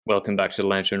Welcome back to the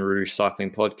Lantern Rouge Cycling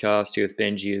Podcast. Here with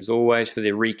Benji, as always, for the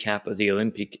recap of the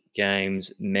Olympic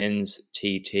Games men's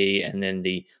TT and then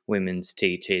the women's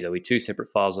TT. There'll be two separate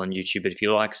files on YouTube, but if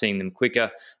you like seeing them quicker,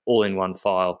 all in one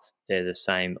file, they're the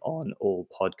same on all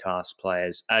podcast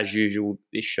players. As usual,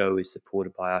 this show is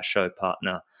supported by our show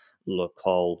partner, Le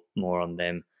Col. More on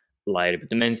them later. But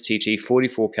the men's TT,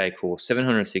 44k course,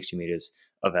 760 meters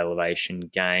of elevation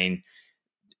gain.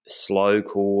 Slow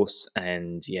course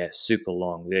and super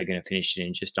long. They're going to finish it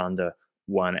in just under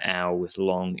 1 hour with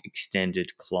long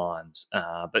extended climbs.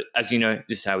 But as you know,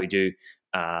 this is how we do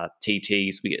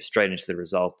TTs. We get straight into the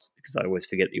results because I always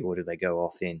forget the order they go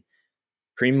off in.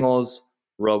 Primoz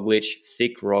Roglic,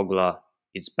 Thick Rogler,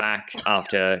 is back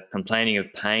after complaining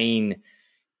of pain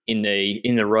in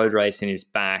the road race in his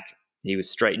back. He was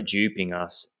straight duping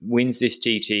us. Wins this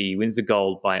TT, wins the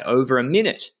gold by over a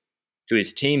minute to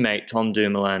his teammate Tom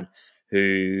Dumoulin,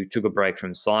 who took a break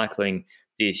from cycling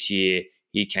this year.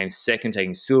 He came second,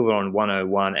 taking silver on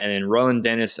 101, and then Rowan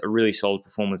Dennis, a really solid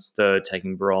performance, third,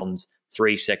 taking bronze,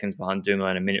 3 seconds behind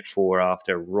Dumoulin, a minute 4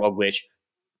 after Roglic.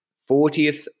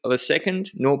 40th of a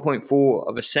second, 0.4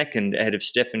 of a second ahead of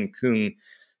Stefan Kung,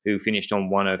 who finished on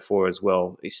 104 as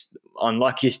well. He's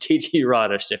unluckiest TT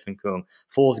rider, Stefan Kung.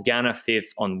 Fourth, Ganna,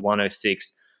 fifth on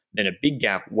 106. Then a big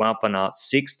gap, Wout van Aert,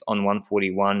 sixth on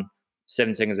 141.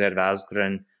 7 seconds ahead of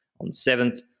Asgreen on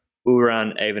 7th.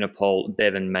 Uran, Evenepoel,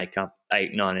 Bevan make up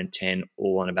 8, 9, and 10,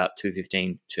 all on about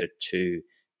 2:15 to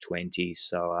 2:20.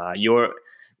 So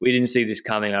we didn't see this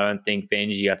coming, I don't think,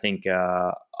 Benji. I think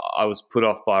I was put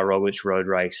off by Roglic road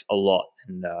race a lot,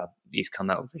 and he's come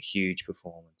out with a huge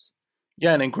performance.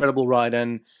 Yeah, an incredible ride.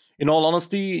 And in all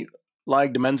honesty,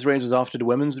 like the men's race was after the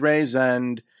women's race,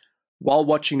 and while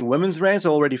watching the women's race, I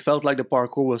already felt like the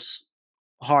parkour was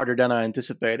harder than I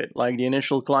anticipated. Like the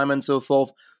initial climb and so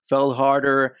forth felt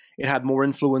harder. It had more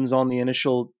influence on the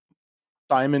initial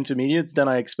time intermediates than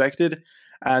I expected.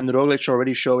 And Roglic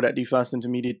already showed at the fast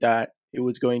intermediate that it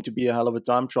was going to be a hell of a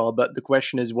time trial. But the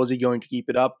question is, was he going to keep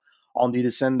it up on the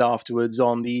descent afterwards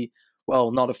on the,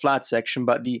 well, not a flat section,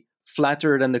 but the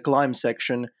flatter than the climb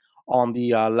section on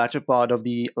the latter part of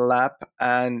the lap?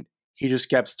 And he just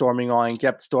kept storming on.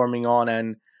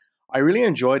 And I really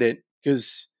enjoyed it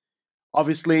because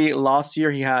obviously, last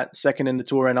year he had second in the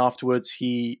Tour, and afterwards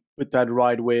he put that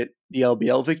ride with the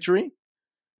LBL victory.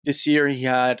 This year he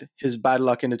had his bad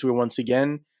luck in the Tour once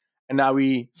again, and now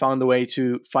he found a way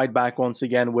to fight back once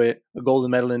again with a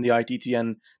golden medal in the ITT,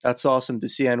 and that's awesome to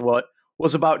see. And what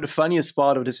was about the funniest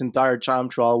part of this entire time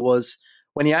trial was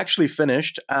when he actually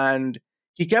finished, and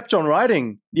he kept on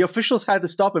riding. The officials had to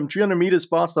stop him 300 meters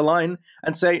past the line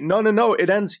and say, no, it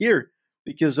ends here.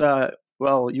 Because,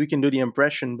 you can do the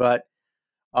impression, but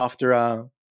after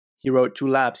he rode 2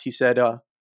 laps, he said,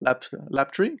 lap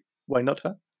 3? Why not,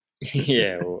 huh?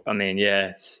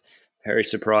 It's very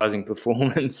surprising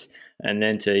performance. And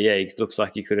then it looks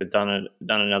like he could have done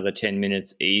another 10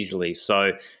 minutes easily.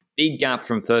 So big gap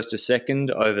from first to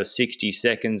second, over 60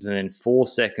 seconds, and then 4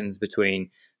 seconds between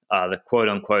the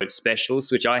quote-unquote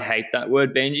specialists, which I hate that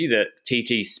word, Benji, the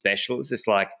TT specialists. It's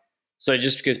like, so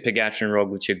just because Pogacar and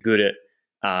Roglic are good at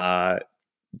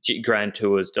Grand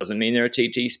Tours doesn't mean they're a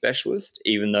TT specialist,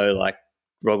 even though like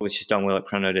Roglic has done well at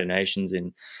Chrono Donations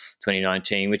in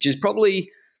 2019, which is probably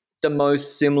the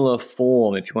most similar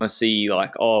form if you want to see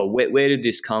like, where did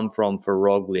this come from for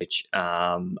Roglic?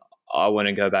 I want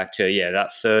to go back to,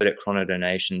 that third at Chrono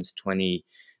Donations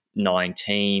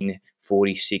 2019,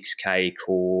 46k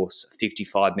course,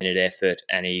 55-minute effort,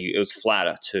 and it was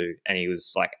flatter too, and he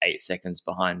was like 8 seconds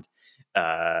behind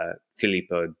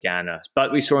Filippo Ganna.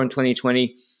 But we saw in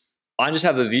 2020, I just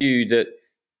have a view that,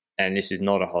 and this is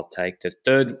not a hot take,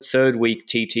 the third week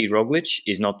TT Roglic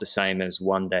is not the same as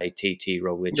one day TT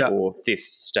Roglic or fifth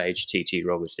stage TT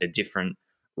Roglic. They're different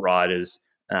riders,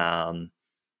 and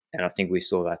I think we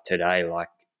saw that today. Like,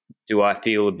 do I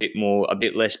feel a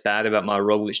bit less bad about my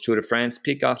Roglic Tour de France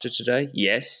pick after today?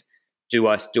 Yes. Do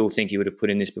I still think he would have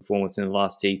put in this performance in the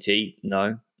last TT?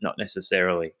 No, not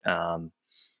necessarily.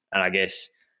 And I guess,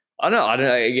 I don't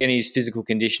know. Again, his physical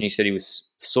condition, he said he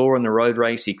was sore in the road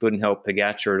race. He couldn't help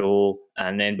Pogacar at all.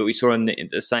 But we saw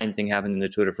the same thing happen in the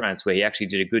Tour de France where he actually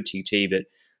did a good TT, but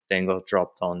then got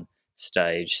dropped on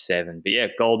stage 7.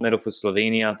 But gold medal for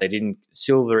Slovenia. They didn't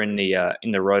silver in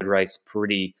the road race.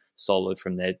 Pretty solid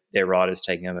from their riders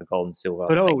taking home a gold and silver.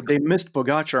 But they missed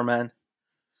Pogacar, man.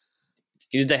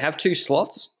 Did they have 2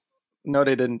 slots? No,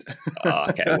 they didn't.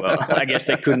 Okay, well, I guess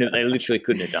they literally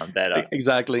couldn't have done better.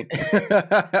 Exactly.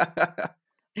 But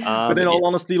in all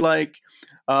honesty,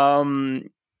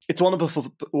 it's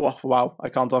wonderful. Wow, I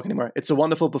can't talk anymore. It's a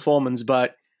wonderful performance,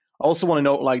 but I also want to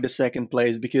note like the second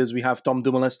place because we have Tom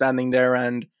Dumoulin standing there,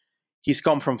 and he's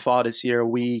come from far this year.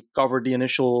 We covered the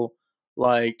initial,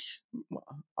 like,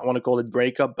 I want to call it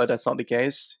breakup, but that's not the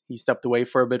case. He stepped away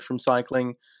for a bit from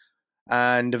cycling,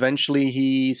 and eventually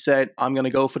he said, I'm going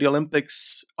to go for the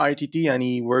Olympics ITT, and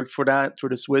he worked for that through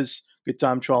the Swiss good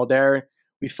time trial there.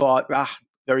 We thought,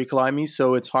 very climby,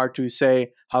 so it's hard to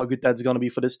say how good that's going to be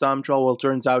for this time trial. Well, it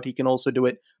turns out he can also do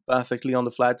it perfectly on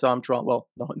the flat time trial. Well,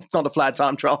 no, it's not a flat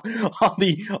time trial, on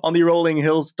the rolling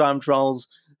hills time trials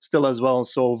still as well.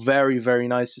 So very, very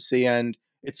nice to see, and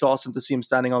it's awesome to see him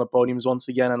standing on the podiums once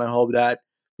again, and I hope that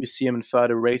we see him in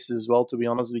further races as well, to be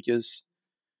honest, because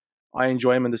I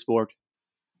enjoy him in the sport.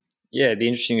 Yeah, it'd be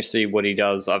interesting to see what he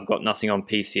does. I've got nothing on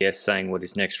PCS saying what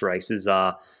his next races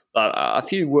are, but a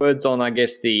few words on, I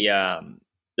guess,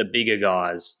 the bigger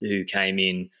guys who came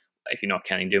in, if you're not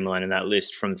counting Dumoulin in that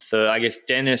list, from third. I guess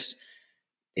Dennis,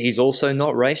 he's also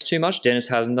not raced too much. Dennis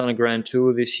hasn't done a Grand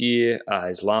Tour this year.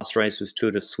 His last race was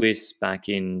Tour de Suisse back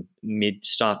in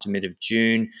start to mid of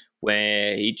June,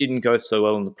 where he didn't go so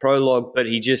well in the prologue, but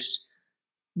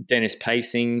Dennis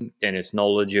pacing, Dennis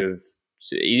knowledge of,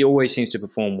 he always seems to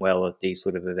perform well at these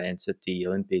sort of events at the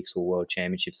Olympics or World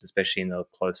Championships, especially in the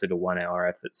closer to 1 hour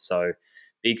efforts. So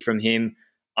big from him.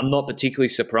 I'm not particularly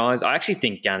surprised. I actually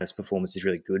think Ganna's performance is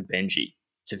really good, Benji.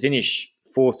 To finish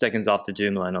 4 seconds after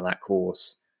Dumoulin on that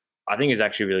course, I think is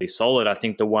actually really solid. I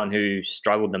think the one who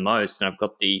struggled the most, and I've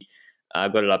got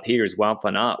it up here, is Wout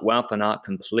van Aert. Wout van Aert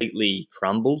completely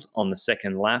crumbled on the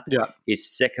second lap. Yeah. His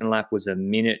second lap was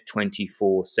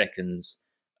 1:24 seconds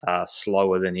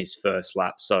slower than his first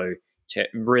lap. So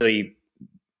really,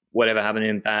 whatever happened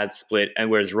in bad split. And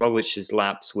whereas Roglic's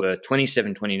laps were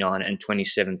 27:29 and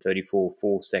 27:34,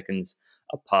 4 seconds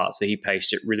apart. So he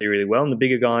paced it really, really well. And the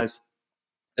bigger guys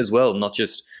as well, not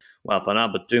just Wout van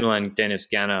Aert, but Dumoulin, Dennis,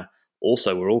 Ganna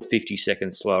also were all 50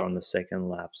 seconds slower on the second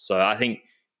lap. So I think,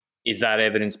 is that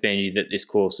evidence, Benji, that this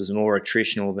course is more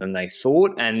attritional than they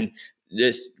thought? And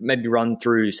just maybe run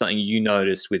through something you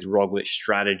noticed with Roglic's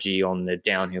strategy on the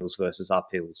downhills versus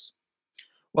uphills.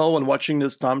 Well, when watching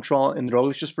this time trial in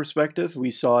Roglic's perspective,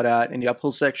 we saw that in the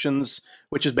uphill sections,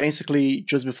 which is basically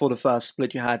just before the first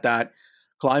split, you had that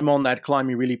climb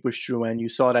you really pushed through, and you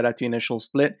saw that at the initial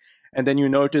split. And then you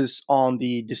notice on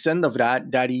the descent of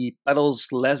that he pedals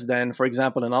less than, for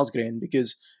example, an Asgreen,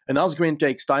 because an Asgreen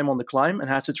takes time on the climb and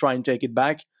has to try and take it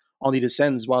back on the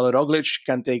descents, while a Roglic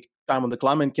can take time on the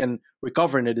climb and can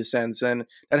recover in the descents. And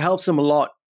that helps him a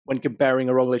lot when comparing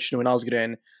a Roglic to an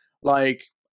Asgreen. Like,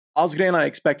 Asgreen, I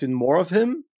expected more of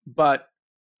him, but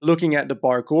looking at the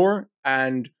parkour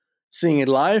and seeing it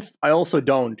live, I also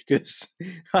don't, because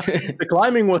the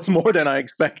climbing was more than I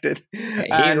expected.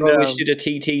 And Roglic did a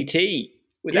TTT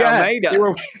with Almeida. They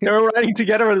were riding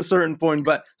together at a certain point,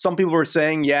 but some people were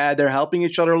saying, they're helping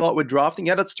each other a lot with drafting.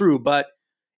 Yeah, that's true, but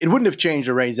it wouldn't have changed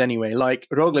the race anyway. Like,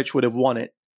 Roglic would have won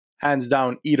it, hands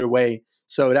down, either way.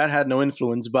 So that had no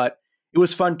influence, but it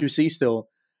was fun to see still.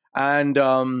 And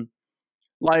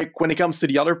like, when it comes to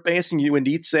the other pacing, you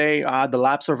indeed say the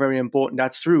laps are very important.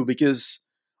 That's true, because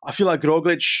I feel like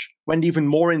Roglic went even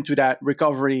more into that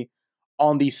recovery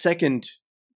on the second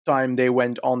time they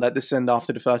went on that descent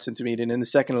after the first intermediate in the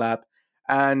second lap.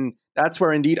 And that's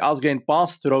where indeed Asgreen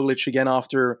passed Roglic again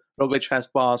after Roglic has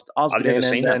passed Asgreen. I've never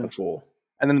seen that before.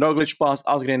 And then Roglic passed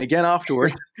Asgreen again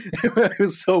afterwards. It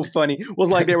was so funny. It was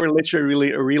like they were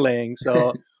literally relaying.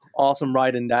 So awesome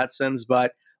ride in that sense.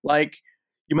 But like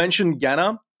you mentioned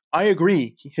Ganna, I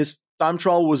agree. His time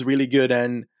trial was really good,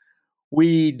 and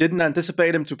we didn't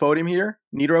anticipate him to podium here,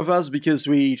 neither of us, because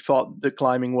we thought the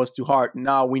climbing was too hard.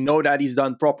 Now, we know that he's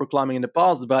done proper climbing in the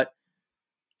past, but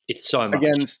it's so much.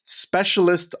 Against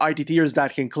specialist ITTers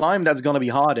that can climb, that's going to be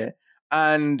harder.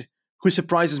 And who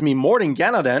surprises me more than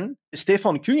Ganna then is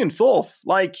Stefan Kung in fourth.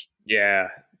 Like, yeah,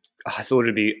 I thought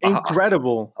it'd be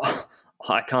incredible.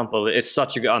 I can't believe it. It's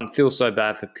such a good. I feel so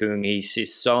bad for Kung.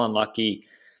 He's so unlucky.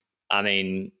 I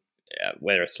mean,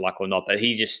 whether it's luck or not, but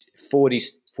he's just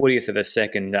 40th of a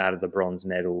second out of the bronze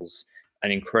medals.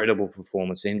 An incredible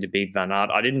performance for him to beat Van Aert.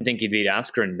 I didn't think he'd beat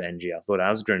Asgreen, Benji. I thought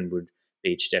Asgreen would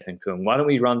beat Stefan Kung. Why don't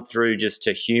we run through, just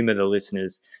to humour the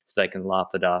listeners so they can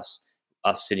laugh at us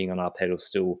sitting on our pedal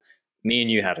stool. Me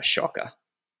and you had a shocker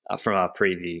from our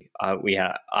preview. We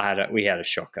had a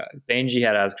shocker. Benji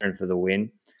had Asgreen for the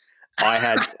win. I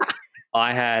had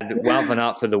Wout van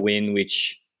Aert for the win,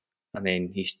 which, I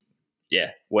mean,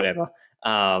 whatever.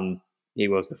 He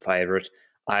was the favourite.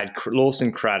 I had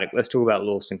Lawson Craddock. Let's talk about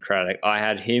Lawson Craddock. I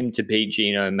had him to beat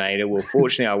Gino Mader. Well,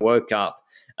 fortunately, I woke up.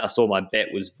 I saw my bet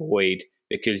was void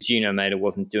because Gino Mader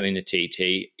wasn't doing the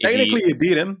TT. Technically, you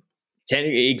beat him.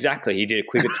 Exactly. He did a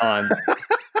quicker time.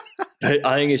 But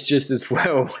I think it's just as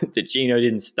well that Gino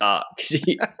didn't start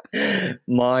because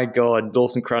my God,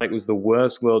 Dawson Craddock was the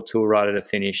worst World Tour rider to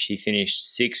finish. He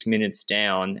finished 6 minutes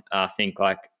down, I think,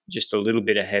 like just a little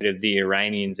bit ahead of the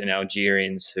Iranians and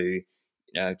Algerians who,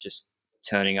 just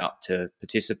turning up to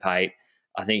participate.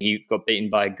 I think he got beaten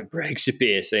by Gebrek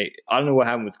Sabir. So I don't know what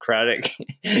happened with Craddock.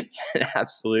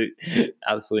 absolute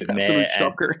mare.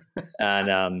 shocker.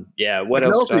 And what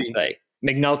else did I say?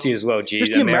 McNulty as well. Geez,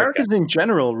 just the Americans in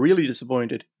general really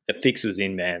disappointed. The fix was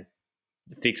in, man.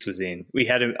 The fix was in. We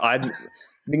had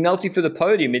McNulty for the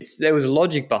podium. There was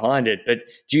logic behind it, but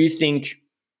do you think,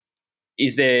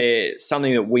 is there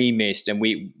something that we missed and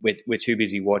we're too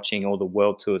busy watching all the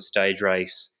World Tour stage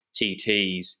race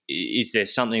TTs? Is there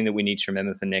something that we need to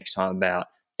remember for next time about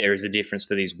there is a difference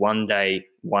for these 1 day,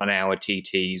 1 hour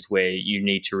TTs where you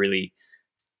need to really,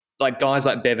 like guys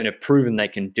like Bevan have proven they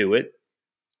can do it.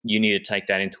 You need to take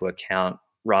that into account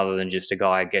rather than just a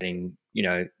guy getting,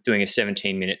 doing a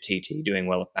 17-minute TT, doing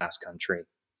well at Basque Country.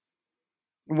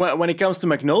 When it comes to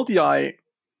McNulty,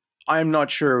 I'm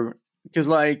not sure because,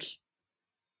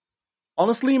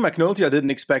 honestly, McNulty, I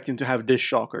didn't expect him to have this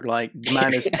shocker. Like, the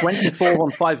man is 24 on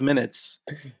 5 minutes.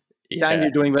 Daniel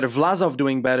doing better, Vlasov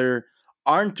doing better,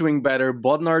 Arndt doing better,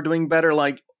 Bodnar doing better.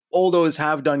 Like, all those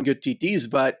have done good TTs,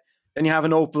 but then you have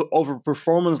an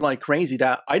overperformance like crazy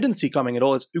that I didn't see coming at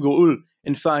all. It's Ugo Ull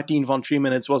in 13 von 3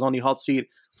 minutes was on the hot seat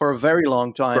for a very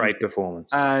long time. Great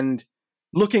performance. And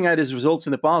looking at his results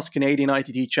in the past, Canadian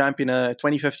ITT champion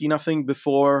 2015, I think,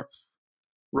 before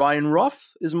Ryan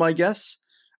Ruff is my guess.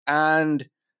 And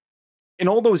in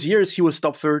all those years, he was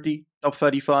top 30, top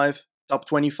 35, top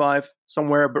 25,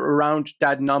 somewhere around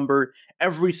that number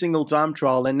every single time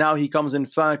trial. And now he comes in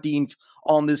 13th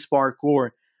on this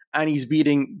parcours. And he's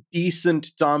beating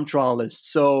decent time trialists.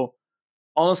 So,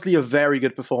 honestly, a very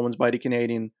good performance by the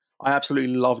Canadian. I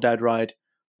absolutely love that ride.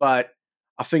 But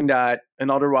I think that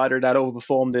another rider that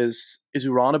overperformed is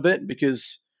Uran a bit,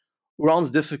 because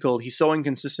Uran's difficult. He's so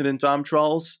inconsistent in time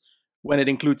trials. When it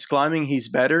includes climbing, he's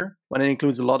better. When it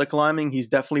includes a lot of climbing, he's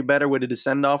definitely better with a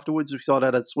descent afterwards. We saw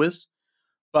that at Swiss.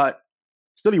 But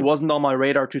still, he wasn't on my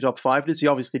radar to top 5 this. He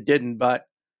obviously didn't, but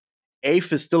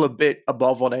 8th is still a bit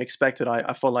above what I expected.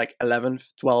 I thought like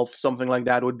 11th, 12th, something like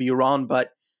that would be around, but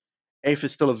 8th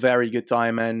is still a very good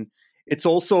time. And it's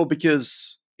also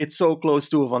because it's so close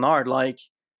to Van Aert. Like,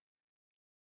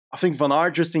 I think Van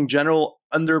Aert just in general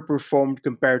underperformed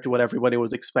compared to what everybody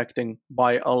was expecting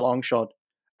by a long shot.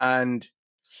 And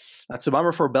that's a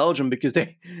bummer for Belgium because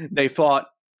they thought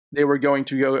they were going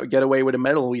to get away with a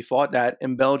medal. We thought that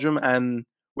in Belgium, and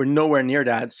we're nowhere near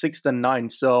that, 6th and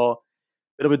 9th. So,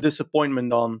 bit of a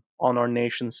disappointment on our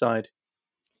nation side.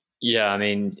 Yeah, I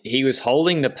mean, he was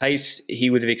holding the pace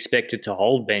he would have expected to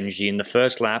hold, Benji. In the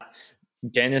first lap,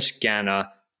 Dennis Ganner,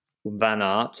 Van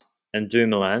Aert, and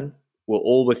Dumoulin were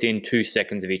all within 2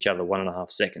 seconds of each other, 1.5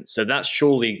 seconds. So that's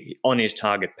surely on his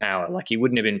target power. Like, he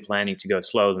wouldn't have been planning to go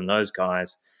slower than those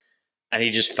guys, and he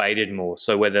just faded more.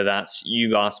 So whether that's,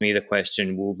 you asked me the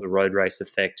question, will the road race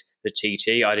affect the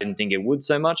TT? I didn't think it would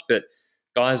so much, but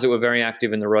guys that were very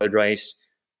active in the road race,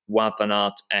 Wout van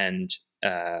Aert and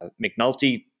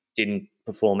McNulty didn't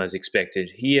perform as expected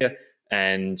here,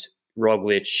 and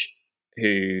Roglic,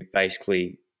 who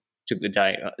basically took the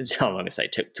day, I'm not going to say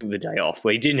took the day off,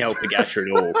 well, he didn't help Pogačar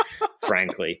at all,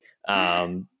 frankly.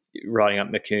 Riding up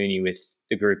Mikuni with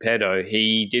the Gruppetto,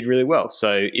 he did really well.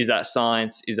 So is that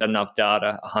science? Is that enough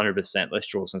data? 100%. Let's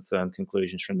draw some firm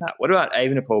conclusions from that. What about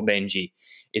Evenepoel, Benji?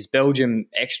 Is Belgium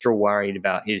extra worried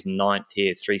about his 9th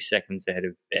here, 3 seconds ahead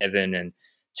of Evan and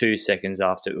 2 seconds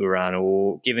after Uran,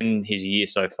 or given his year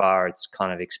so far, it's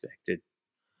kind of expected?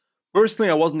 Personally,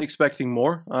 I wasn't expecting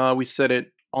more. We said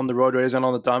it on the road race and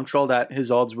on the time trial that his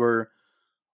odds were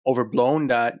overblown,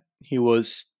 that he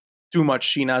was too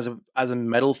much seen as a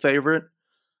medal favorite.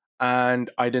 And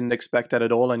I didn't expect that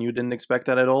at all, and you didn't expect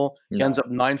that at all. No. He ends up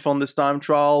 9th on this time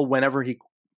trial. Whenever he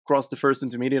crossed the first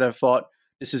intermediate, I thought,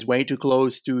 this is way too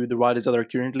close to the riders that are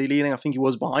currently leading. I think he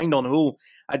was behind on Hull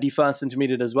at the first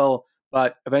intermediate as well,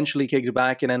 but eventually kicked it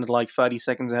back and ended like 30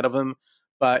 seconds ahead of him.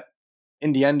 But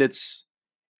in the end, it's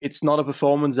not a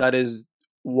performance that is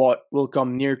what will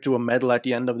come near to a medal at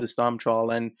the end of this time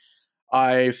trial. And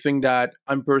I think that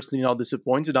I'm personally not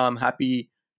disappointed. I'm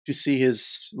happy to see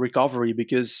his recovery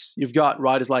because you've got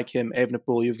riders like him,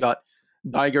 Evenepoel, you've got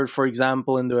Dijgaard, for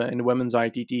example, in the women's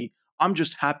ITT. I'm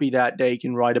just happy that they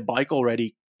can ride a bike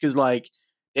already because, like,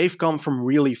 they've come from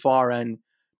really far, and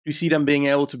to see them being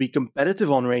able to be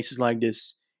competitive on races like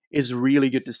this is really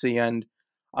good to see. And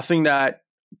I think that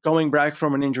coming back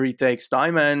from an injury takes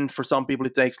time, and for some people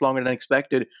it takes longer than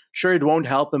expected. Sure, it won't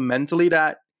help him mentally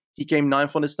that he came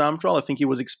ninth on his time trial. I think he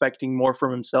was expecting more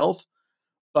from himself.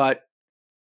 But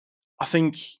I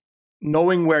think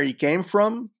knowing where he came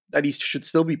from, that he should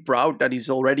still be proud that he's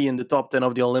already in the top 10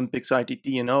 of the Olympics ITT,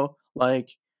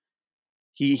 like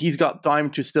he's got time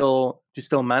to still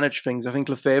manage things. I think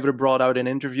Lefevre brought out an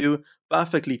interview,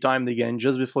 perfectly timed again,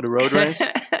 just before the road race.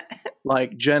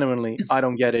 Like, genuinely, I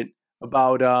don't get it.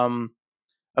 About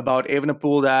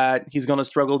Evenepoel, that he's going to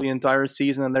struggle the entire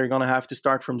season and they're going to have to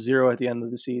start from zero at the end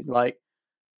of the season. Like,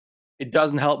 it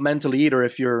doesn't help mentally either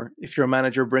if your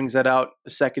manager brings that out a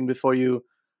second before you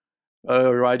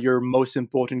ride your most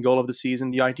important goal of the season,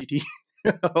 the ITT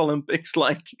Olympics.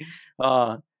 Like,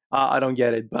 I don't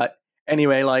get it. But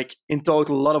anyway, like, in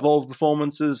total, a lot of old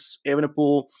performances.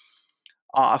 Evenepoel,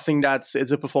 I think it's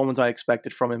a performance I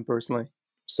expected from him personally.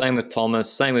 Same with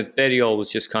Thomas. Same with Bettiol. Was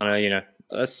just kind of,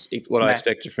 that's what I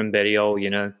expected from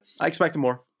Bettiol. I expected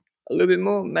more. A little bit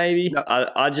more, maybe. No.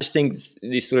 I just think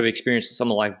this sort of experience of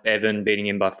someone like Bevan beating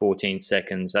him by 14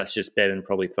 seconds, that's just Bevan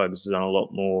probably focuses on a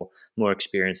lot more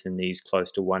experience in these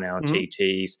close to 1 hour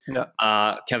TTs. Yeah.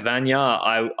 Cavagna,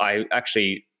 I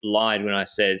actually lied when I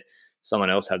said someone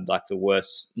else had like the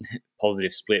worst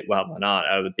positive split. Well, Van Aert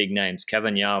out of the big names.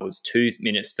 Cavagna was 2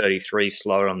 minutes 33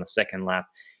 slower on the second lap.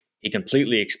 He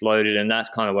completely exploded, and that's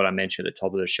kind of what I mentioned at the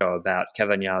top of the show about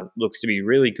Cavagna. Looks to be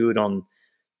really good on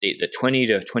the 20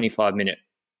 to 25 minute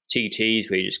TTs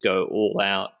where you just go all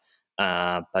out.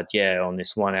 But yeah, on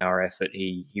this 1 hour effort,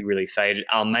 he really faded.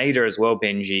 Almeida as well,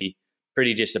 Benji,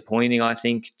 pretty disappointing, I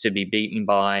think, to be beaten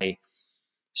by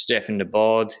Stefan de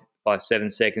Bod by 7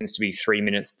 seconds, to be 3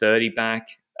 minutes 30 back.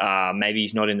 Maybe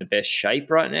he's not in the best shape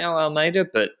right now, Almeida,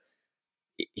 but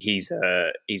he's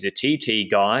a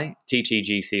TT guy,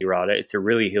 TTGC rather. It's a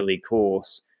really hilly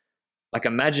course. Like,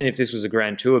 imagine if this was a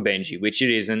Grand Tour, Benji, which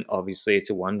it isn't. Obviously, it's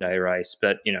a one-day race.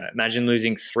 But, imagine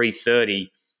losing 3:30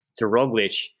 to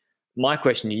Roglic. My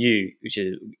question to you, which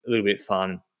is a little bit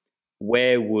fun,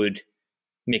 where would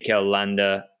Mikel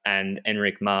Landa and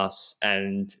Enric Mas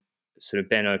and sort of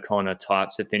Ben O'Connor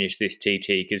types have finished this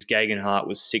TT? Because Gegenhardt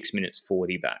was 6 minutes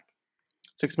 40 back.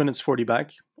 6 minutes 40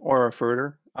 back or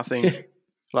further, I think.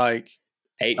 Like,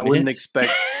 8 minutes? I wouldn't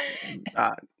expect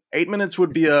 8 minutes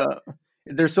would be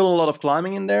there's still a lot of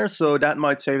climbing in there, so that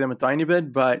might save them a tiny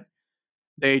bit, but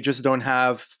they just don't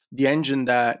have the engine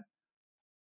that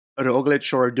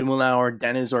Roglic or Dumoulin or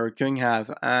Dennis or Kung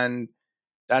have, and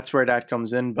that's where that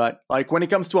comes in. But like, when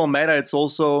it comes to Almeida, it's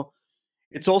also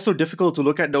difficult to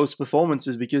look at those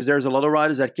performances because there's a lot of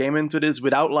riders that came into this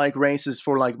without like races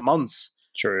for like months.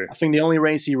 True. I think the only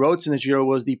race he rode in the Giro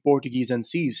was the Portuguese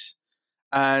NCs.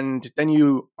 And then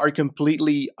you are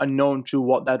completely unknown to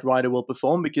what that rider will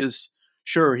perform because,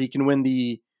 sure, he can win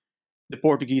the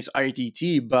Portuguese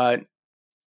ITT, but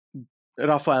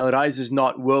Rafael Reis is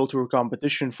not World Tour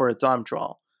competition for a time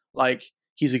trial. Like,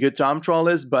 he's a good time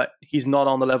trialist, but he's not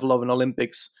on the level of an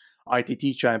Olympics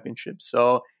ITT championship.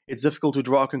 So it's difficult to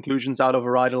draw conclusions out of a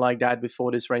rider like that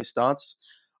before this race starts.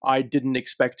 I didn't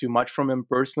expect too much from him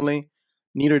personally.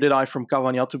 Neither did I from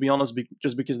Cavagna, to be honest,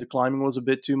 just because the climbing was a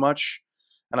bit too much.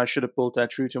 And I should have pulled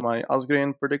that true to my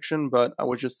Asgreen prediction, but I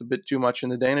was just a bit too much in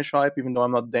the Danish hype, even though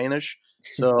I'm not Danish.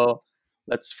 So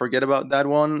let's forget about that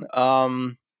one.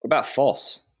 What about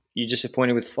Foss? You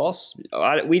disappointed with Foss?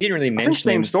 We didn't really mention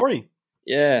same story.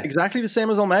 Yeah. Exactly the same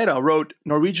as Almeida. I wrote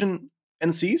Norwegian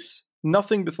NCs,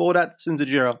 nothing before that since the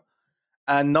Giro,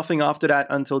 and nothing after that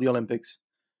until the Olympics.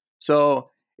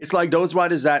 So it's like those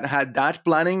riders that had that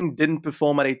planning didn't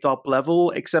perform at a top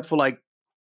level, except for like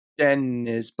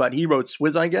Dennis, but he rode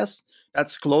Swiss, I guess.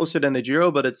 That's closer than the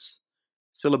Giro, but it's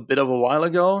still a bit of a while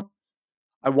ago.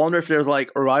 I wonder if there's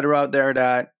like a rider out there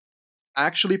that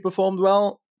actually performed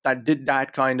well, that did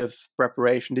that kind of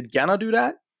preparation. Did Ganna do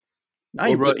that? No,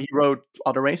 he rode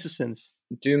other races since.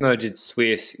 Dumo did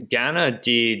Swiss. Ganna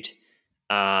did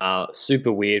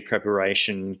super weird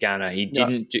preparation. Ganna, he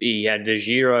didn't. He had the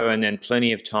Giro and then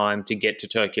plenty of time to get to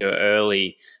Tokyo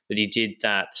early, but he did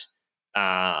that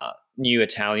new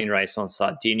Italian race on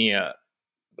Sardinia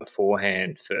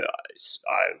beforehand for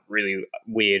really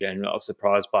weird, and I was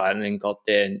surprised by it, and then got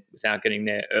there without getting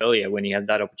there earlier when he had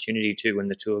that opportunity to, when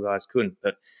the Tour guys couldn't.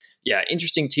 But yeah,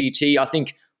 interesting TT. I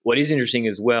think what is interesting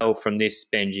as well from this,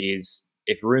 Benji, is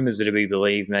if rumours are to be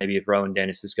believed, maybe if Rowan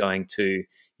Dennis is going to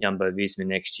Jumbo-Visma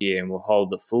next year and will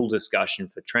hold the full discussion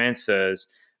for transfers,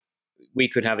 we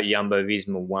could have a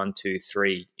Jumbo-Visma 1, 2,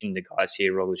 3 in the guys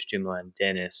here, Roglic, Dumoulin and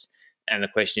Dennis. And the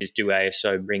question is, do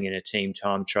ASO bring in a team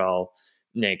time trial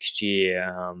next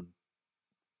year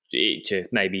to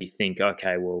maybe think,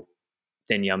 okay, well,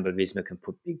 then Jumbo-Visma can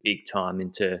put big time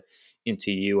into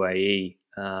UAE.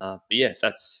 But yeah,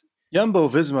 that's...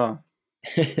 Jumbo-Visma.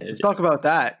 Let's talk about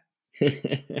that.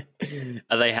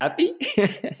 Are they happy?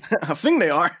 I think they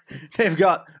are. They've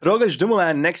got Roglic,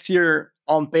 Dumoulin next year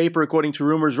on paper, according to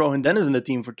rumors. Rohan Dennis in the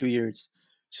team for 2 years,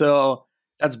 so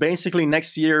that's basically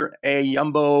next year a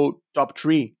Jumbo top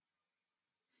three.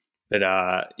 But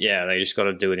yeah, they just got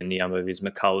to do it in the Jumbo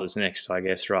Visma colours next, I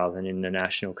guess, rather than in the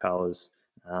national colours.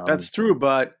 That's true,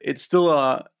 but it's still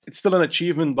an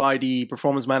achievement by the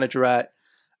performance manager at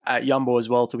Jumbo as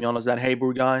well. To be honest, that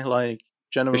Haber guy, like,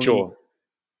 For generally, sure.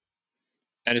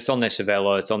 And it's on their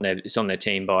Cervelo, it's on their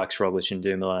team bikes, Roglic and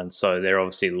Dumoulin, so they're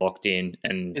obviously locked in.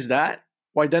 And is that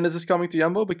why Dennis is coming to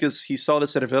Jumbo? Because he saw the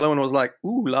Cervelo and was like,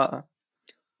 "Ooh la."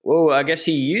 well, I guess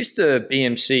he used the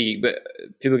BMC, but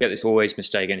people get this always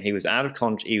mistaken. He was out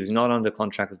of he was not under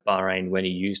contract with Bahrain when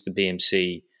he used the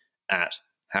BMC at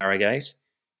Harrogate,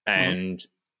 and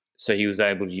so he was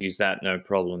able to use that no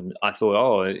problem. I thought,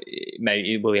 oh,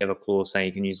 maybe will he have a clause saying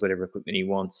he can use whatever equipment he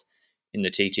wants in the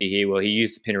TT here? Well, he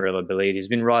used the Pinarello Bolide. He's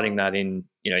been riding that in,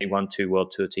 he won 2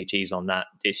 World Tour TTs on that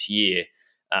this year,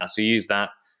 so he used that.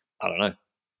 I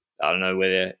don't know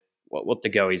whether what the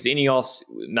go is. Ineos,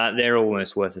 they're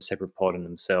almost worth a separate pod in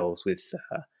themselves, with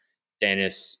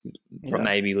Dennis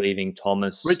maybe leaving,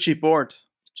 Thomas. Richie Porte.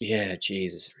 Yeah,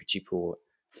 Jesus, Richie Porte.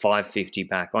 550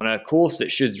 back on a course that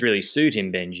should really suit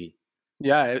him, Benji.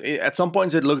 Yeah, at some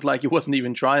points it looked like he wasn't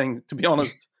even trying, to be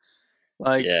honest.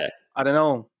 Like, yeah. I don't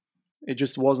know. It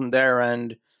just wasn't there,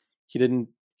 and he didn't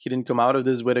come out of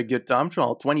this with a good time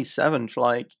trial. 27th,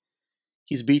 like,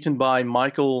 he's beaten by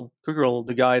Michael Kugel,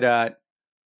 the guy that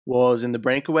was in the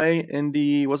breakaway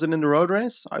was it in the road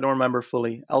race? I don't remember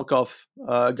fully. Elkov,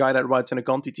 a guy that rides in a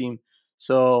Conti team.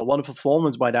 So wonderful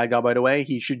performance by that guy, by the way.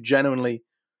 He should genuinely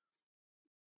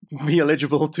be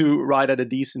eligible to ride at a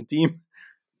decent team.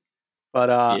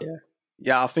 But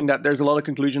yeah, I think that there's a lot of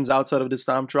conclusions outside of this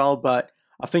time trial, but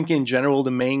I think in general the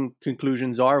main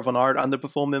conclusions are Van Aert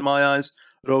underperformed in my eyes.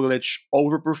 Roglic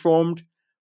overperformed,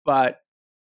 but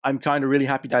I'm kind of really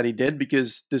happy that he did,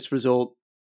 because this result,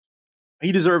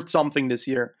 he deserved something this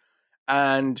year.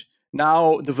 And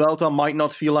now the Vuelta might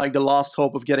not feel like the last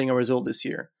hope of getting a result this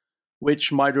year,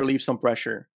 which might relieve some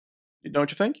pressure.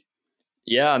 Don't you think?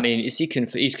 Yeah, I mean,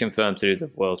 he's confirmed to do the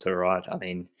Vuelta, right? I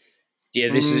mean, yeah,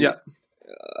 this is... Yeah.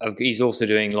 He's also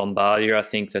doing Lombardia, I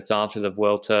think that's after the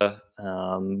Vuelta.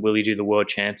 Will he do the World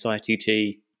Champs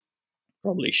ITT?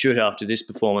 Probably should after this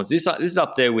performance. This is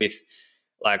up there with,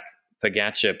 like,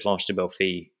 Pogacar Planche de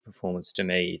Belfi performance to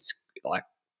me. It's like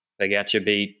Pogacar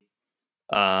beat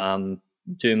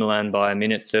Dumoulin by a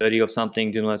minute 30 or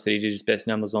something. Dumoulin said he did his best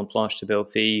numbers on Planche de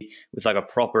Belfi with like a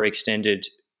proper extended,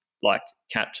 like,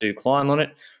 Cat 2 climb on it.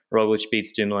 Roglic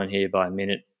beats Dumoulin here by a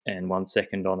minute and 1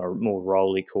 second on a more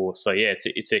rolly course. So yeah,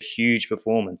 it's a huge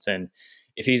performance, and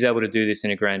if he's able to do this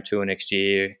in a Grand Tour next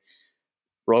year,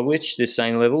 Roglic, this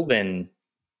same level, then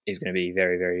is going to be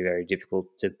very, very, very difficult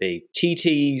to beat.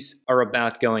 TTs are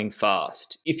about going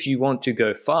fast. If you want to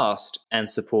go fast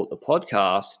and support the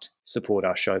podcast, support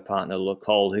our show partner, Le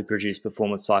Col, who produce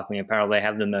performance cycling apparel. They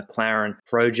have the McLaren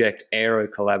Project Aero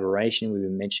collaboration. We've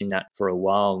been mentioning that for a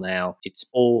while now. It's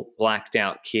all blacked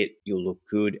out kit. You'll look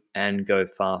good and go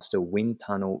faster. Wind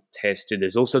tunnel tested.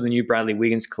 There's also the new Bradley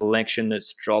Wiggins collection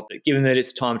that's dropped. Given that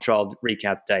it's time trial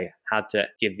recap day, had to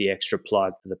give the extra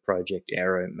plug for the Project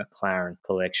Aero McLaren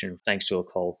collection. Thanks to Le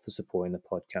Col for supporting the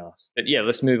podcast. But yeah,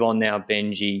 let's move on now,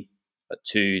 Benji,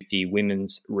 to the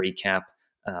women's recap.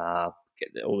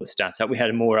 Get all the stats up. We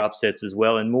had more upsets as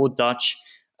well, and more Dutch,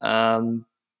 I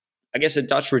guess a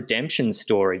Dutch redemption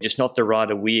story, just not the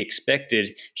rider we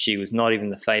expected. She was not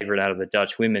even the favourite out of the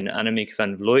Dutch women. Annemiek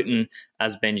van Vleuten,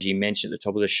 as Benji mentioned at the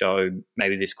top of the show,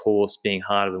 maybe this course being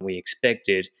harder than we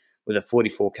expected, with a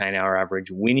 44k an hour average,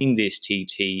 winning this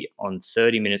TT on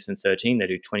 30 minutes and 13. They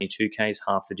do 22ks,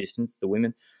 half the distance, the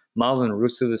women. Marlon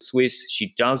Russell, the Swiss,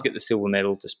 she does get the silver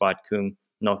medal despite Kung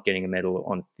not getting a medal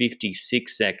on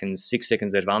 56 seconds, 6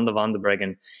 seconds out of Anne van der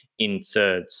Breggen in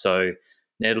third. So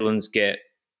Netherlands get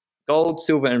gold,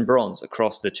 silver, and bronze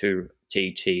across the two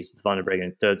TTs, with Van der Breggen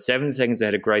in third. 7 seconds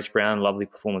ahead of Grace Brown. Lovely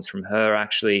performance from her,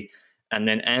 actually. And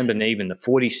then Amber Neben, the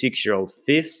 46-year-old,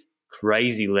 fifth,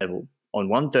 crazy level on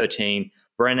 113.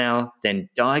 Brennau, then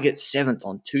Dygert seventh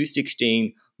on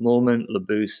 216. Moolman,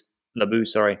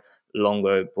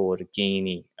 Longo,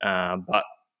 Borghini. But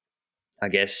I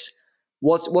guess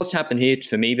what's happened here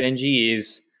for me, Benji,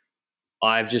 is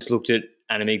I've just looked at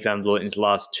Annemiek van Vleuten's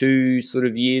last 2 sort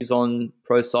of years on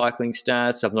pro cycling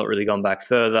stats. I've not really gone back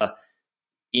further.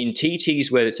 In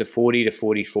TTs, where it's a 40 to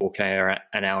 44k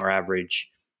an hour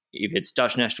average, if it's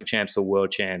Dutch national champs or world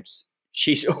champs,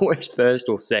 she's always first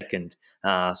or second.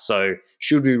 So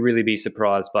should we really be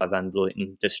surprised by Van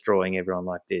Vleuten destroying everyone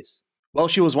like this? Well,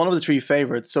 she was one of the three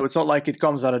favorites, so it's not like it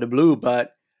comes out of the blue,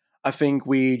 but I think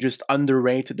we just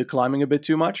underrated the climbing a bit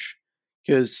too much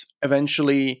because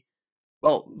eventually,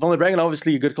 well, Van der Breggen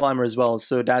obviously a good climber as well,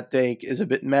 so that take is a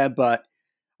bit meh, but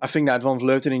I think that Van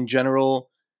Vleuten in general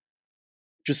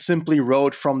just simply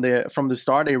rode from the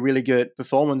start a really good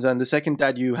performance, and the second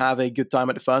that you have a good time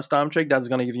at the first time check, that's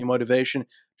going to give you motivation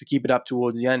to keep it up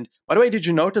towards the end. By the way, did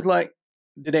you notice, like,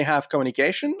 did they have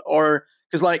communication? Or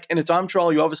because, like, in a time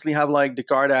trial you obviously have like the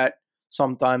car that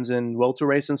sometimes in World Tour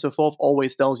race and so forth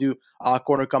always tells you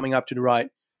corner coming up to the right.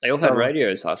 They all had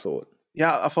radios, I thought.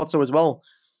 Yeah, I thought so as well.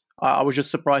 I was just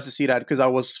surprised to see that because I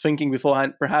was thinking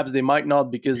beforehand perhaps they might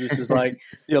not because this is like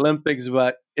the Olympics,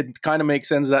 but it kind of makes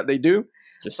sense that they do.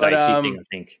 It's a safety thing, I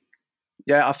think.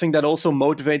 Yeah, I think that also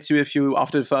motivates you if you,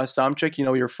 after the first time check,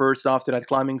 you're first after that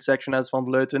climbing section as Van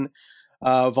Vleuten.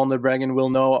 Van der Breggen will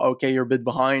know, okay, you're a bit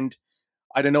behind.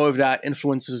 I don't know if that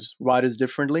influences riders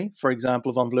differently. For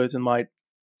example, Van Vleuten might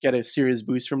get a serious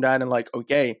boost from that and like,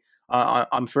 okay,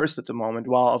 I'm first at the moment,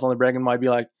 while Van der Breggen might be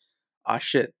like,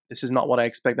 shit, this is not what I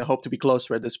expect. I hope to be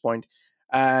closer at this point.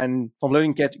 And Van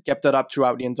Vleuten kept that up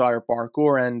throughout the entire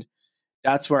parkour, and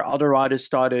that's where other riders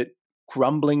started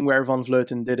crumbling where Van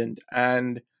Vleuten didn't.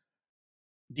 And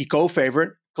the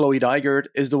co-favorite, Chloe Dygert,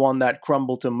 is the one that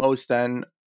crumbled the most. And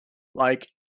like,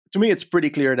 to me, it's pretty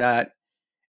clear that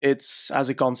it's as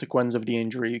a consequence of the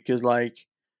injury because like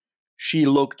she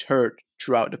looked hurt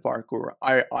throughout the parkour.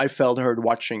 I felt hurt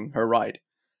watching her ride.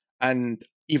 And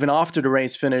even after the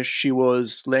race finished, she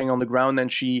was laying on the ground and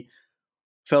she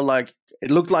felt like it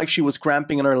looked like she was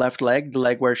cramping in her left leg, the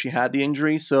leg where she had the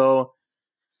injury. So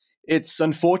it's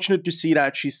unfortunate to see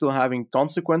that she's still having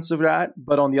consequence of that.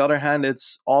 But on the other hand,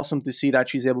 it's awesome to see that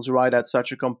she's able to ride at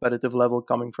such a competitive level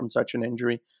coming from such an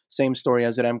injury. Same story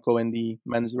as Remco in the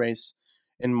men's race,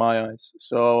 in my eyes.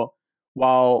 So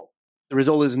while the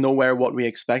result is nowhere what we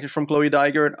expected from Chloe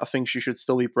Dygert, I think she should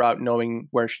still be proud knowing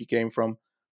where she came from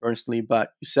personally. But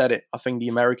you said it. I think the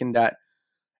American that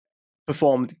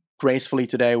performed gracefully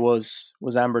today was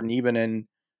Amber Neben. And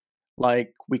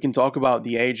like, we can talk about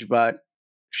the age, but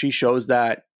she shows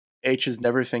that age is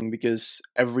everything because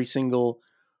every single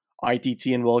ITT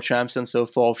and World Champs and so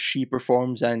forth, she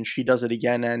performs and she does it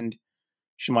again, and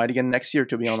she might again next year,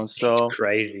 to be honest. So it's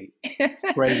crazy.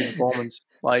 crazy performance.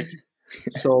 Like,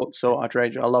 so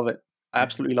outrageous. I love it. I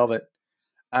absolutely love it.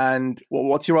 And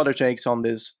what's your other takes on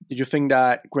this? Did you think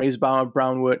that Grace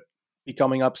Brown would be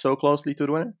coming up so closely to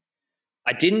the winner?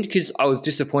 I didn't because I was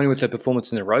disappointed with her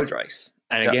performance in the road race.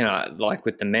 And again, like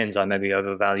with the men's, I maybe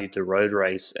overvalued the road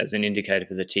race as an indicator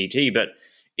for the TT. But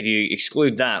if you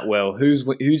exclude that, well, who's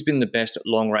been the best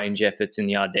long-range efforts in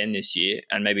the Ardennes this year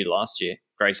and maybe last year?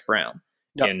 Grace Brown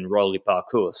in Rolly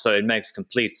Parkour. So it makes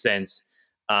complete sense.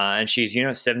 And she's,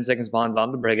 7 seconds behind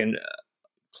Van der Breggen,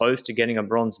 close to getting a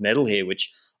bronze medal here,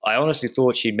 which I honestly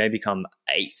thought she'd maybe come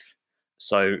 8th.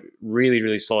 So really,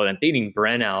 really solid. And beating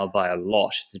Brennauer by a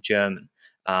lot, the German,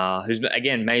 who's,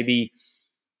 again, maybe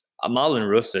Marlon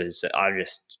Russo's,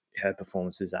 her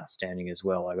performance is outstanding as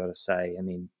well, I got to say. I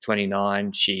mean,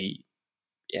 29, she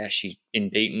been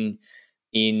beaten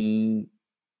in,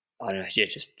 I don't know,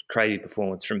 just crazy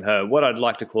performance from her. What I'd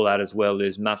like to call out as well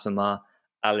is Massima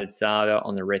Alizada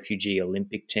on the refugee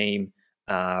Olympic team,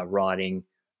 riding,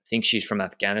 I think she's from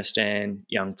Afghanistan,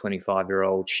 young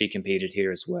 25-year-old. She competed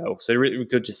here as well. So really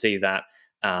good to see that.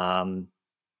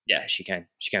 She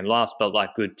came last, but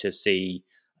like good to see,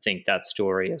 I think, that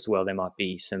story as well. There might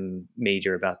be some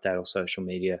media about that or social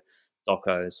media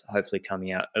docos hopefully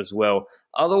coming out as well.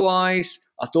 Otherwise,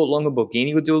 I thought Longa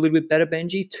Borghini would do a little bit better,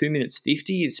 Benji. 2 minutes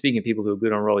 50. Speaking of people who are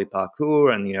good on Rolly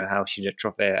Parkour and, how she did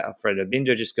Trofeo Alfredo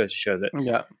Binda, just goes to show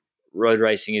that road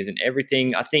racing isn't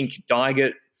everything. I think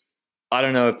Dygert, I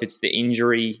don't know if it's the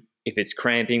injury, if it's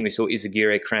cramping. We saw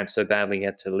Izagirre cramp so badly he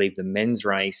had to leave the men's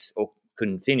race or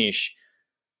couldn't finish.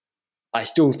 I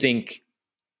still think,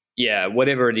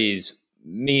 whatever it is,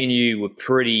 me and you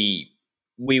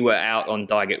we were out on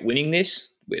Dygert winning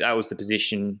this. That was the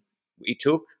position we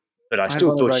took, but I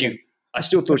still thought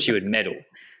she would medal.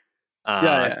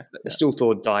 I still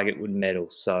thought Dygert would medal.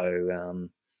 So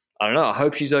I don't know. I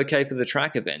hope she's okay for the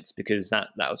track events because that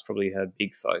was probably her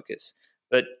big focus.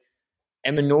 But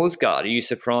Emma Norsgaard, are you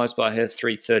surprised by her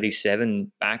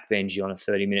 3:37 backbench on a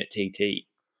 30-minute TT?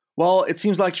 Well, it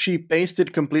seems like she paced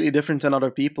it completely different than other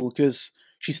people because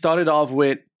she started off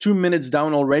with 2 minutes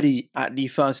down already at the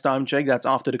first time check. That's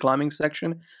after the climbing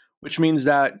section, which means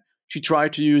that she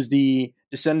tried to use the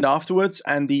descent afterwards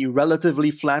and the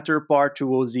relatively flatter part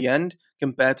towards the end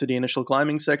compared to the initial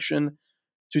climbing section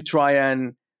to try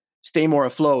and stay more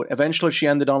afloat. Eventually, she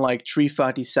ended on like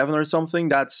 3:37 or something.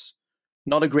 That's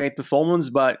not a great performance,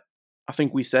 but I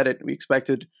think we said it. We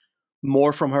expected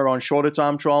more from her on shorter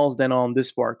time trials than on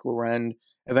this parkour, and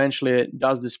eventually it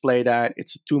does display that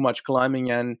it's too much climbing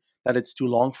and that it's too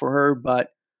long for her.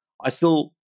 But I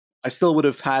still would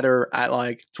have had her at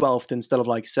like 12th instead of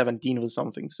like 17th or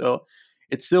something. So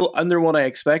it's still under what I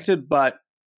expected, but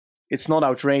it's not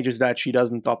outrageous that she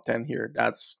doesn't top 10 here.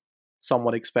 That's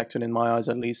somewhat expected in my eyes,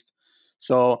 at least.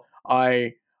 So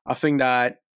I think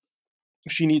that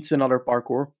she needs another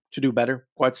parkour to do better.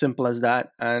 Quite simple as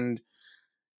that. And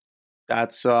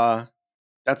that's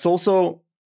also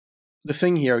the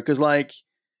thing here, because like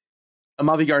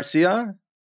Amavi Garcia,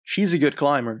 she's a good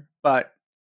climber, but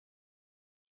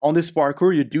on this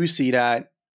parkour you do see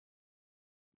that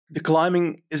the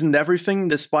climbing isn't everything,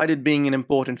 despite it being an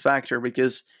important factor,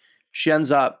 because she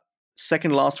ends up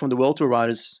second last from the World Tour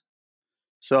riders.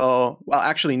 So, well,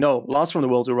 actually, no, last from the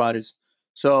World Tour riders.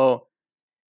 So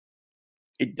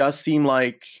it does seem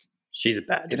like She's a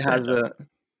bad it has descender. a.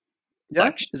 Yeah,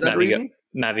 Like is that the reason?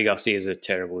 Mavi Garcia is a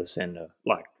terrible descender.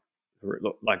 Like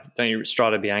don't you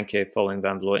Strada Bianchi following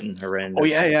Van Vleuten horrendous. Oh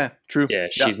yeah, true. Yeah,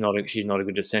 she's not a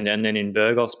good descender. And then in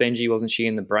Burgos, Benji, wasn't she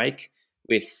in the break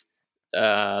with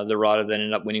the rider that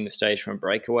ended up winning the stage from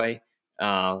breakaway?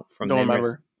 From Don't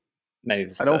remember.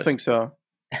 Maybe I don't think so.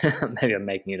 Maybe I'm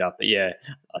making it up, but yeah,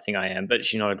 I think I am. But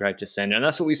she's not a great descender, and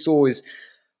that's what we saw is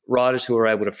riders who are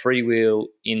able to freewheel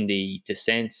in the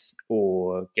descents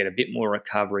or get a bit more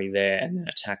recovery there and then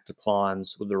attack the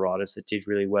climbs with the riders that did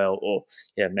really well. Or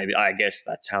yeah, maybe I guess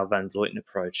that's how Van Vleuten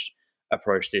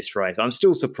approached this race. I'm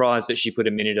still surprised that she put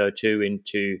a minute 02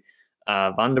 into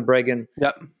Van der Breggen.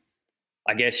 Yep.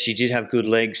 I guess she did have good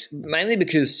legs, mainly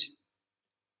because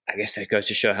I guess that goes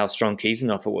to show how strong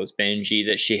Kiesenhofer was, Benji,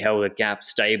 that she held a gap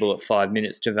stable at 5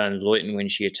 minutes to Van Vleuten when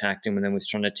she attacked him and then was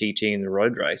trying to TT in the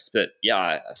road race. But yeah,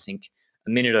 I think a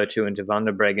minute 02 into Van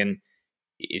der Breggen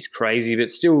is crazy, but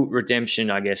still redemption,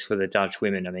 I guess, for the Dutch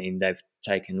women. I mean, they've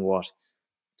taken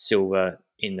silver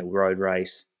in the road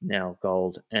race, now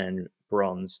gold and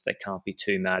bronze. They can't be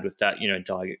too mad with that.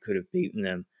 Dygert could have beaten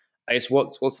them. I guess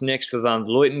what's next for Van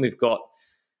Vleuten? We've got,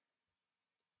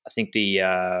 I think we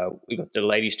got the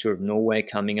Ladies Tour of Norway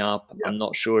coming up. Yep. I'm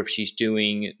not sure if she's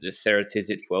doing the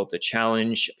Theratizit Vuelta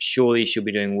Challenge. Surely she'll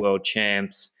be doing World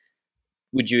Champs.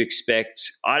 Would you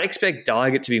expect? I'd expect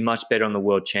Dygert to be much better on the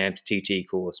World Champs TT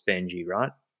course, Benji,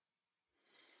 right?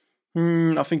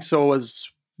 I think so as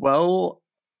well.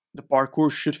 The parkour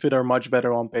should fit her much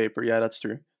better on paper. Yeah, that's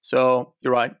true. So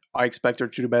you're right. I expect her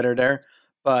to do better there,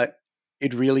 but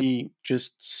it really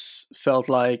just felt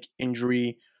like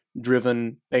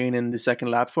injury-driven pain in the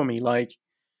second lap for me. Like,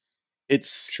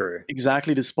 it's true.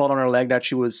 Exactly the spot on her leg that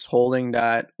she was holding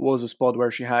that was a spot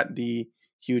where she had the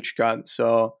huge cut.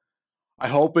 So I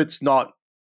hope it's not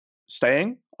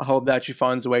staying. I hope that she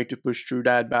finds a way to push through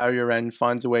that barrier and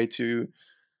finds a way to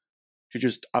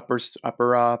just upper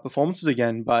performances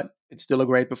again. But it's still a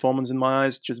great performance in my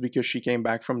eyes, just because she came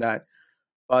back from that.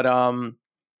 But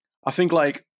I think,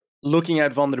 like, looking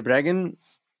at Van der Breggen,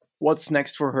 what's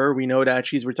next for her? We know that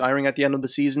she's retiring at the end of the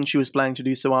season. She was planning to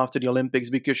do so after the Olympics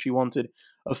because she wanted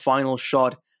a final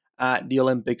shot at the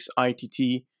Olympics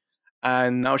ITT.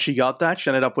 And now she got that. She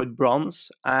ended up with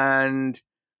bronze. And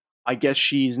I guess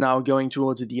she's now going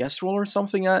towards a DS role or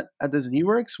something at this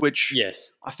D-Works, which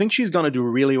yes, I think she's going to do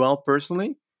really well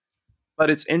personally. But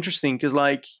it's interesting because,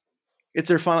 like, it's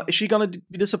her final. Is she going to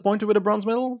be disappointed with a bronze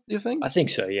medal, do you think? I think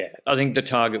so, yeah. I think the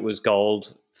target was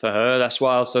gold for her. That's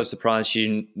why I was so surprised she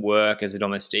didn't work as a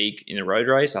domestique in the road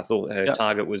race. I thought her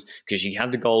target was, because she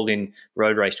had the gold in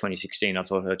road race 2016, I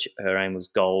thought her aim was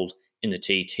gold in the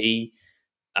TT.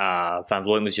 Van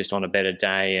Vleuten was just on a better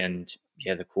day, and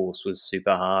yeah, the course was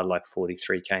super hard, like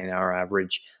 43k an hour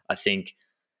average. I think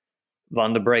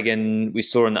Van der Breggen, we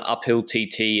saw in the uphill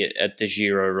TT at the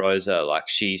Giro Rosa, like,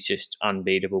 she's just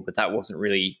unbeatable, but that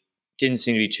didn't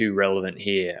seem to be too relevant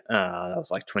here. That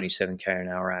was like 27k an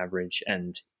hour average,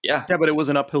 and yeah. Yeah, but it was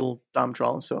an uphill time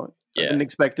trial, so I didn't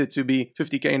expect it to be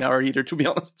 50k an hour either, to be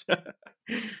honest.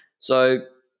 So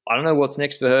I don't know what's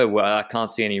next for her. Well, I can't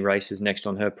see any races next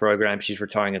on her program. She's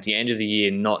retiring at the end of the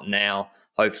year, not now.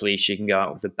 Hopefully she can go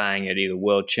out with a bang at either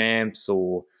World Champs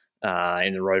or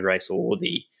in the road race, or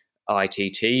the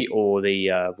ITT, or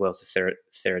the Vuelta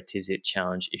Theratizit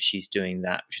Challenge if she's doing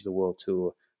that, which is a World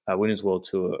Tour, Women's World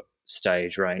Tour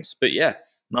stage race. But yeah,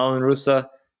 Marlen Reusser,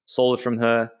 solid from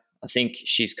her. I think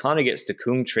she's kind of gets the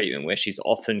Kung treatment where she's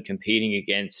often competing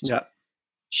against. Yeah.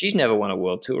 She's never won a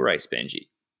World Tour race, Benji.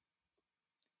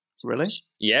 Really?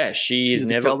 Yeah, she's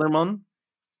never. Kelderman?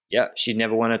 Yeah, she's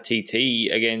never won a TT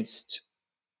against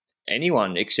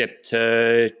anyone except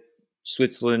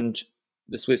Switzerland,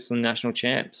 the Switzerland national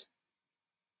champs.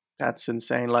 That's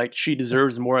insane. Like, she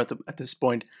deserves more at this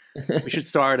point. We should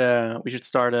start a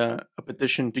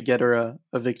petition to get her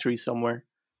a victory somewhere.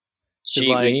 Because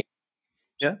she like,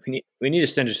 yeah, we need to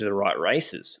send her to the right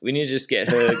races. We need to just get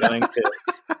her going to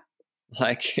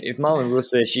like if Marlon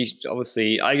Russa, she's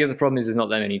obviously. I guess the problem is there's not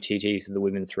that many TTs for the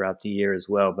women throughout the year as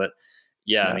well. But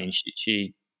yeah, I no. mean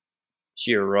she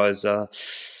Rosa,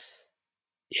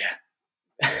 yeah.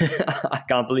 I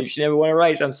can't believe she never won a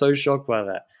race. I'm so shocked by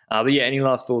that. But yeah, any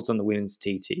last thoughts on the women's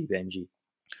TT, Benji?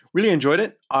 Really enjoyed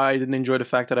it. I didn't enjoy the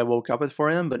fact that I woke up at 4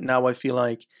 a.m., but now I feel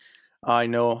like I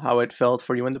know how it felt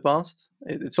for you in the past.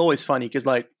 It's always funny because,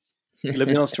 like, you live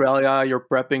in Australia, you're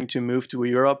prepping to move to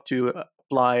Europe to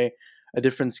apply a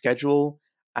different schedule,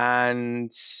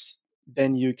 and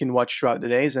then you can watch throughout the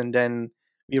days, and then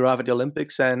we arrive at the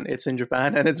Olympics, and it's in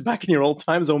Japan, and it's back in your old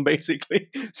time zone, basically.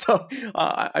 So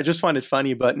I just find it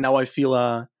funny, but now I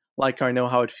feel like I know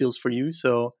how it feels for you,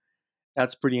 so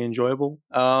that's pretty enjoyable.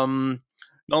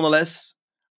 Nonetheless,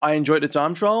 I enjoyed the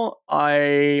time trial.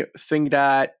 I think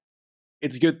that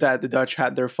it's good that the Dutch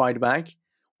had their fight back.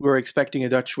 We were expecting a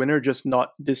Dutch winner, just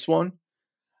not this one.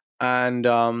 And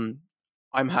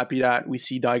I'm happy that we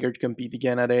see Dijgaard compete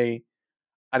again at a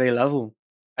level,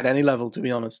 at any level, to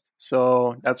be honest.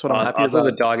 So that's what I'm happy I thought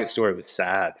the about. Dijgaard story was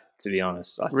sad, to be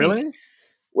honest. I think, Really?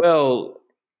 well,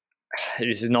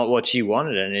 this is not what she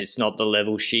wanted, and it's not the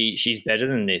level she's better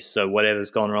than this. So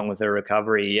whatever's gone wrong with her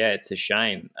recovery, yeah, it's a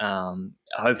shame.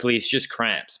 Hopefully, it's just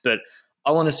cramps. But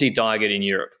I want to see Dijgaard in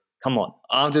Europe. Come on,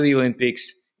 after the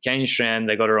Olympics, Kane Schramm,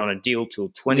 they got her on a deal till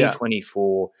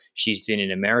 2024. Yeah. She's been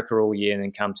in America all year and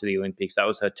then come to the Olympics. That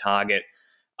was her target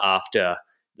after.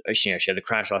 She had the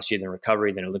crash last year, then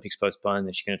recovery, then Olympics postponed,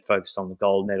 then she can focus on the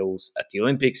gold medals at the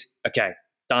Olympics. Okay,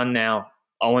 done now.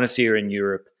 I want to see her in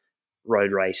Europe,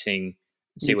 road racing,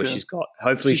 see what she's got.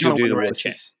 Hopefully she'll do the World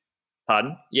Champ.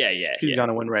 Pardon? Yeah. She's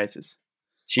gonna win races.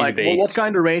 She's a beast. What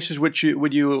kind of races would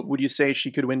you say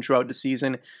she could win throughout the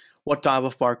season? What type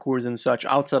of parcours and such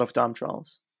outside of time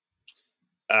trials?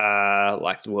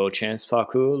 Like the World Champs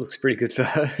parcours looks pretty good for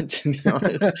her, to be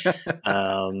honest.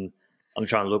 I'm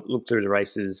trying to look through the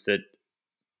races that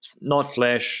not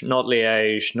Flèche, not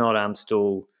Liège, not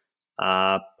Amstel.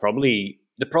 Probably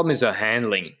the problem is her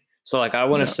handling. So like I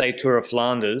want to say Tour of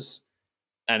Flanders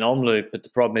and Omloop, but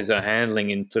the problem is her handling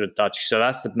into the Dutch. So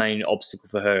that's the main obstacle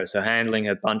for her. So handling,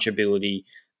 her bunch ability.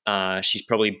 She's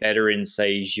probably better in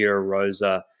say Giro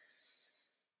Rosa,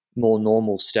 more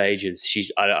normal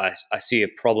stages. I see a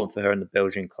problem for her in the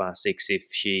Belgian Classics if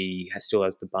she still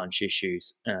has the bunch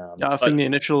issues. I think the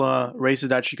initial races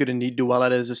that she could indeed do well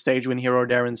at is a stage win here or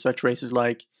there in such races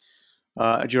like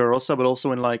Giro Rosa, but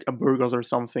also in like a Burgos or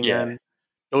something, and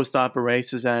those type of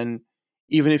races. And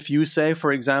even if you say,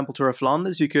 for example, Tour of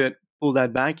Flanders, you could pull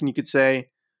that back and you could say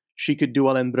she could do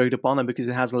well in Brugge de Panne because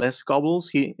it has less cobbles,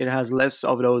 it has less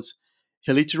of those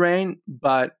hilly terrain,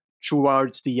 but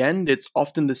towards the end, it's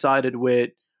often decided with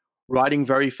riding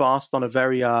very fast on a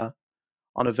very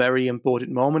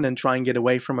important moment and try and get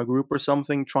away from a group or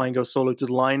something, try and go solo to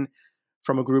the line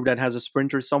from a group that has a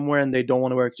sprinter somewhere and they don't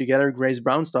want to work together, Grace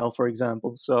Brown style, for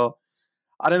example. So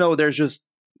I don't know, it's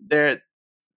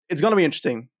going to be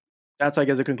interesting. That's, I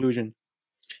guess, a conclusion.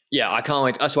 Yeah, I can't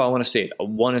wait. That's why I want to see it. I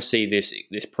want to see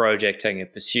this project taking a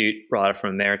pursuit rider from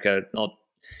America, not,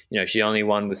 she only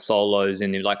won with solos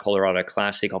in the like Colorado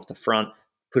Classic off the front.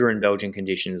 Put her in Belgian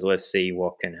conditions. Let's see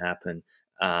what can happen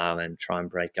and try and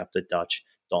break up the Dutch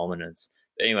dominance.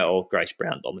 But anyway, or Grace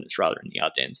Brown dominance rather in the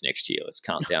Ardennes next year. Let's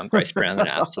calm down. Grace Brown that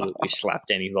absolutely slapped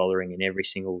Demi Vollering in every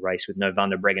single race with no Van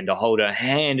der Breggen to hold her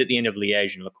hand at the end of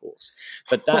Liège and La Course.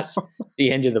 But that's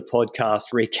the end of the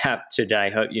podcast recap today.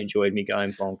 Hope you enjoyed me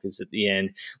going bonkers at the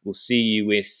end. We'll see you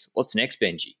with, what's next,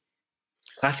 Benji?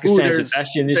 Classic of San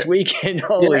Sebastian this weekend.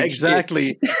 Holy yeah,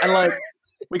 exactly. And like,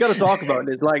 we got to talk about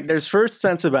it. Like, there's first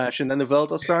San Sebastian, then the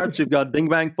Vuelta starts. We've got Bing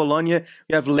Bang Polonia.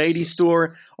 We have Ladies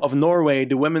Tour of Norway,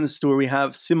 the Women's Tour. We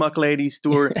have Simak Ladies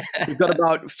Tour. We've got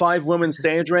about 5 women's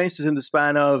stage races in the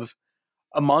span of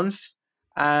a month.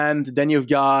 And then you've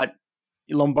got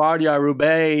Lombardia,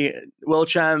 Roubaix, World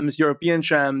Champs, European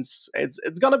Champs.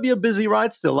 It's going to be a busy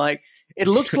ride still. Like, it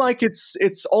looks like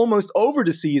it's almost over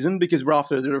the season because we're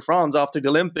after the Tour de France, after the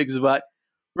Olympics, but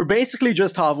we're basically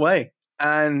just halfway.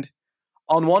 And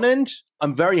on one end,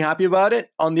 I'm very happy about it.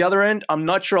 On the other end, I'm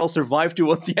not sure I'll survive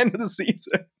towards the end of the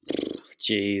season.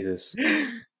 Jesus.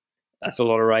 That's a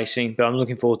lot of racing, but I'm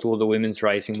looking forward to all the women's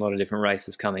racing, a lot of different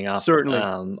races coming up. Certainly.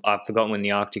 I've forgotten when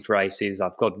the Arctic race is.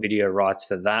 I've got video rights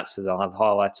for that, so they'll have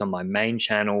highlights on my main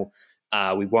channel.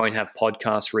 We won't have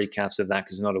podcast recaps of that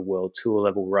because it's not a world tour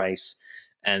level race.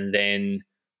 And then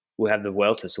we'll have the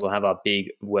Vuelta, so we'll have our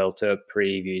big Vuelta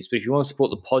previews. But if you want to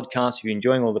support the podcast, if you're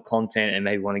enjoying all the content and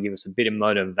maybe want to give us a bit of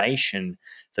motivation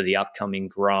for the upcoming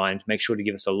grind, make sure to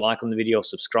give us a like on the video,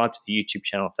 subscribe to the YouTube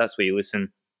channel if that's where you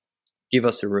listen. Give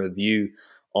us a review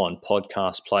on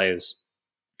podcast players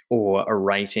or a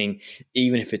rating,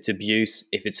 even if it's abuse,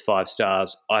 if it's 5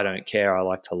 stars, I don't care. I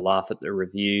like to laugh at the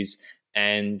reviews.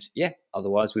 And yeah,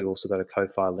 otherwise, we've also got a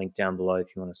Ko-Fi link down below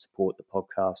if you want to support the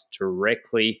podcast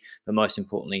directly. But most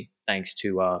importantly, thanks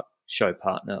to our show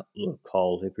partner, Le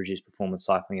Col, who produce performance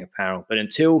cycling apparel. But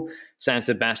until San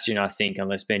Sebastian, I think,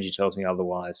 unless Benji tells me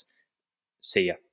otherwise, see ya.